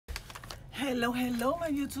Hello, my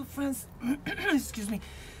YouTube friends. Excuse me.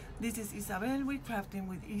 This is Isabel with Crafting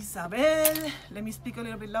with Isabel. Let me speak a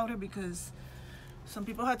little bit louder because some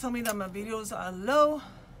people have told me that my videos are low,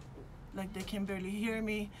 like they can barely hear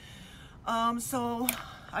me. So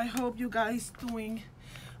I hope you guys doing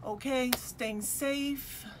okay, staying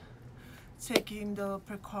safe, taking the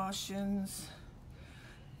precautions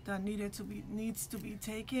that needs to be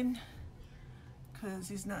taken, because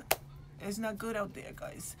it's not good out there,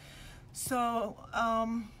 guys. So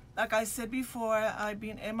like I said before, I've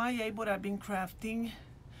been MIA, but I've been crafting.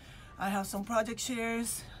 I have some project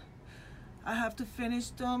shares. I have to finish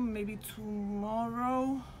them maybe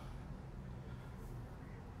tomorrow.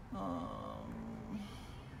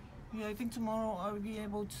 Yeah, I think tomorrow I'll be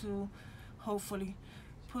able to hopefully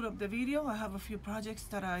put up the video. I have a few projects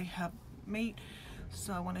that I have made,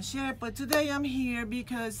 so I want to share. But today I'm here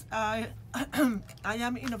because I am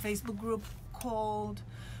in a Facebook group called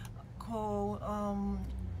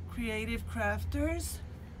Creative Crafters,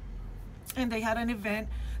 and they had an event.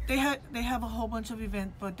 They have a whole bunch of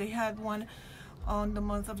events, but they had one on the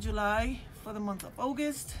month of July for the month of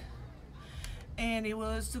August, and it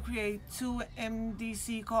was to create 2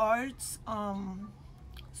 MDC cards,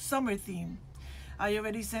 summer theme. I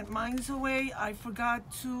already sent mine away. I forgot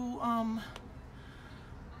to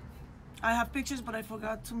I have pictures, but I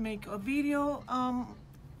forgot to make a video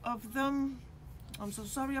of them. I'm so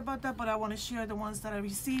sorry about that, but I want to share the ones that I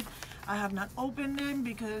received. I have not opened them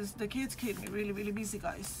because the kids keep me really busy,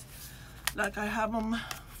 guys. Like, I have them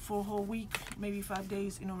for a whole week, maybe 5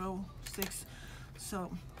 days in a row, 6.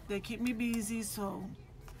 So they keep me busy, so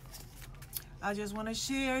I just want to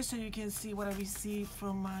share so you can see what I received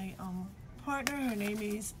from my partner. Her name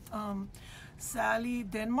is Sally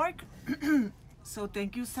Denmark. So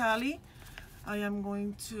thank you, Sally. I am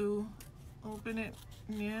going to open it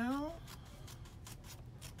now.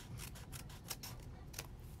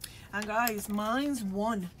 And guys, mine's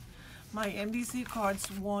won. My MDC cards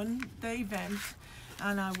won the event,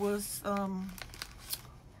 and I was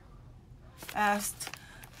asked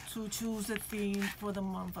to choose a theme for the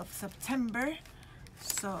month of September.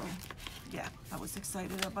 So yeah, I was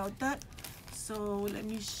excited about that. So let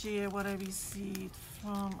me share what I received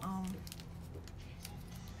from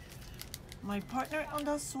my partner on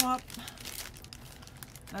the swap.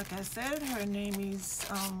 Like I said, her name is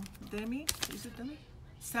Demi. Is it Demi?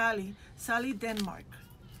 Sally Denmark.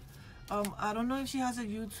 I don't know if she has a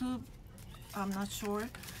YouTube. I'm not sure.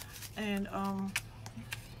 And I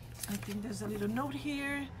think there's a little note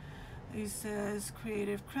here. It says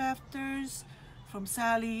Creative Crafters from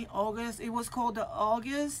Sally, August. It was called the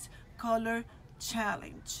August Color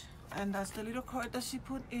Challenge, and that's the little card that she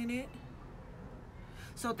put in it.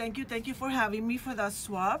 So thank you for having me for that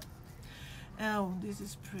swap. Oh, this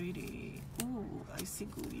is pretty. Ooh, I see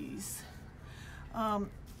goodies. I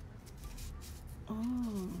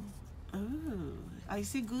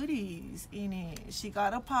see goodies in it. She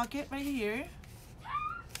got a pocket right here.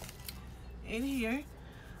 In here,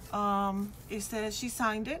 it says she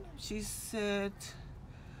signed it. She said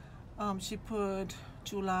she put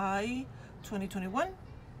July 2021.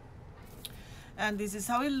 And this is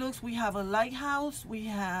how it looks. We have a lighthouse. We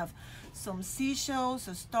have some seashells,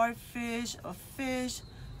 a starfish, a fish,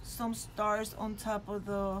 some stars on top of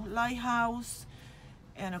the lighthouse,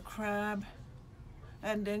 and a crab.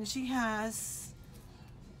 And then she has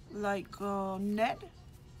like a net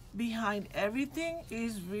behind everything.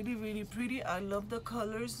 Is really pretty. I love the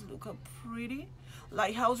colors. Look how pretty.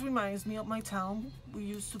 Lighthouse reminds me of my town. We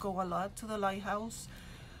used to go a lot to the lighthouse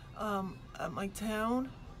at my town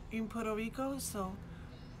in Puerto Rico. So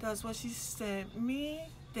that's what she sent me.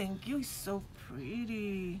 Thank you. It's so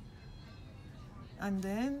pretty. And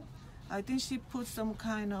then I think she put some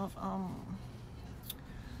kind of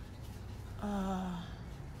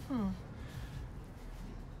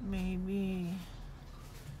maybe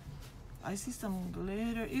I see some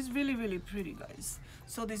glitter. It's really pretty, guys.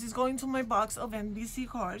 So this is going to my box of MDC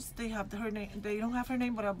cards. They have her name. They don't have her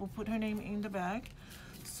name, but I will put her name in the bag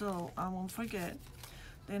so I won't forget.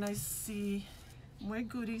 Then I see more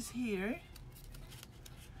goodies here.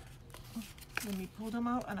 Let me pull them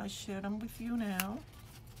out and I'll share them with you now.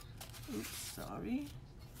 Oops, sorry.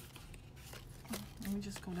 Let me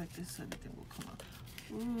just go like this so everything will come out.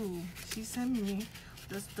 Ooh, she sent me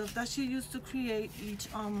the stuff that she used to create each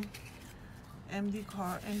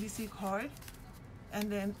MDC card,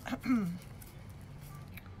 and then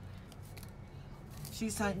she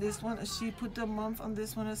signed this one. She put the month on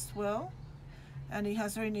this one as well, and it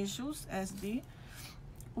has her initials, SD.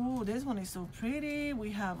 Ooh, this one is so pretty.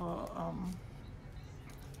 We have a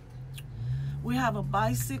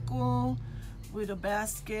bicycle. with a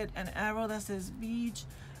basket, an arrow that says beach,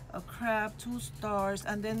 a crab, 2 stars,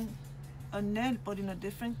 and then a net but in a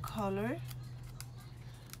different color.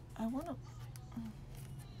 I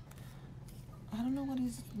don't know what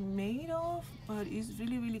it's made of, but it's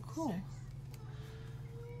really, really cool.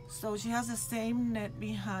 So she has the same net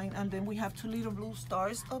behind, and then we have 2 little blue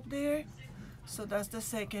stars up there. So that's the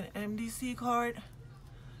second MDC card.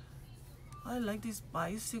 I like this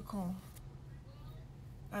bicycle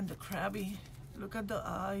and the crabby. Look at the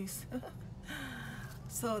eyes.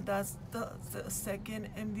 So that's the second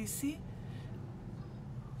MDC.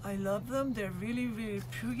 I love them. They're really, really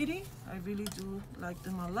pretty. I really do like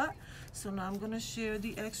them a lot. So now I'm gonna share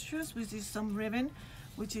the extras, which is some ribbon,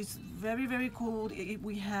 which is very, very cool.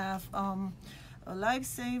 We have a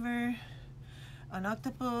lifesaver, an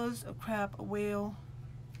octopus, a crab, a whale.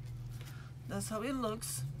 That's how it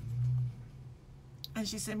looks. And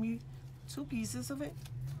she sent me 2 pieces of it.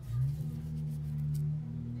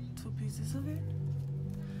 2 pieces of it.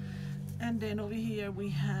 And then over here we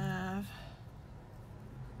have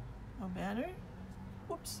a banner,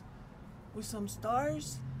 whoops, with some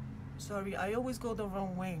stars. Sorry, I always go the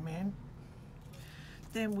wrong way, man.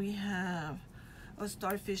 Then we have a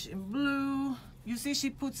starfish in blue. You see she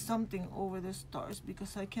put something over the stars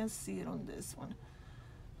because I can't see it on this one.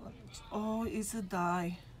 Oh, it's a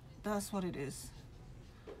die. That's what it is.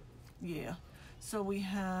 Yeah. So we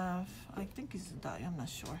have, I think it's a die, I'm not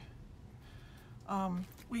sure.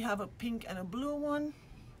 We have a pink and a blue one.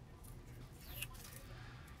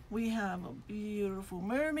 We have a beautiful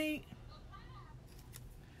mermaid.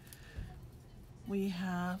 We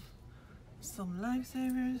have some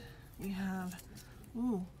lifesavers. We have,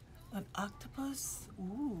 ooh, an octopus.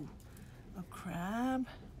 Ooh, a crab.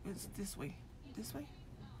 It's this way, this way,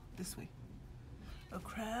 this way. A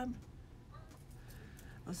crab,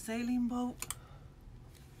 a sailing boat,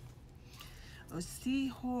 a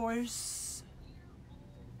seahorse,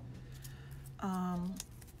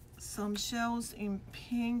 some shells in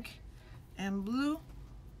pink and blue.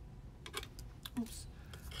 Oops.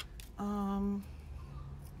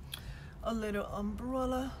 A little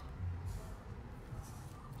umbrella,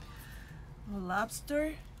 a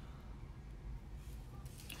lobster,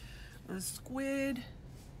 a squid,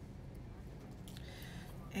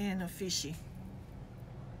 and a fishy.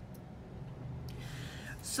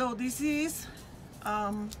 So this is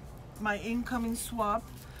my incoming swap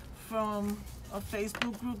from a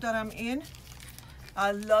Facebook group that I'm in.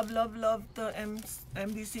 I love the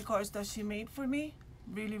MDC cards that she made for me.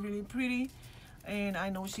 Really, really pretty. And I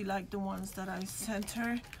know she liked the ones that I sent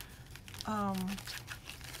her.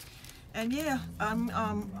 And yeah, I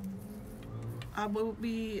will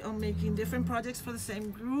be making different projects for the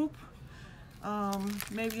same group.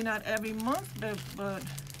 Maybe not every month, but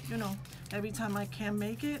you know, every time I can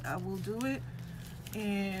make it, I will do it.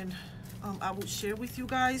 And I will share with you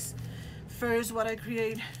guys first what I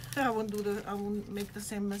create. I won't make the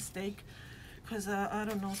same mistake, because I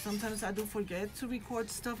don't know, sometimes I do forget to record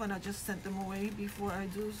stuff and I just send them away before I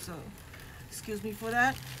do, so excuse me for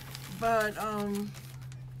that. But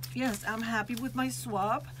yes, I'm happy with my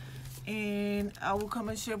swap, and I will come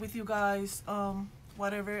and share with you guys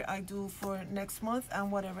whatever I do for next month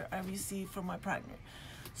and whatever I receive from my partner.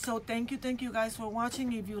 So thank you guys for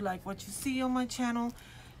watching. If you like what you see on my channel,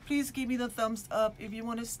 please give me the thumbs up. If you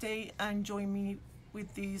want to stay and join me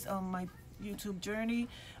with these my YouTube journey,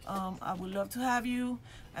 I would love to have you,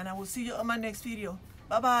 and I will see you on my next video.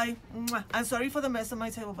 Bye bye. I'm sorry for the mess on my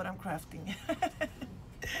table, but I'm crafting.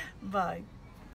 Bye.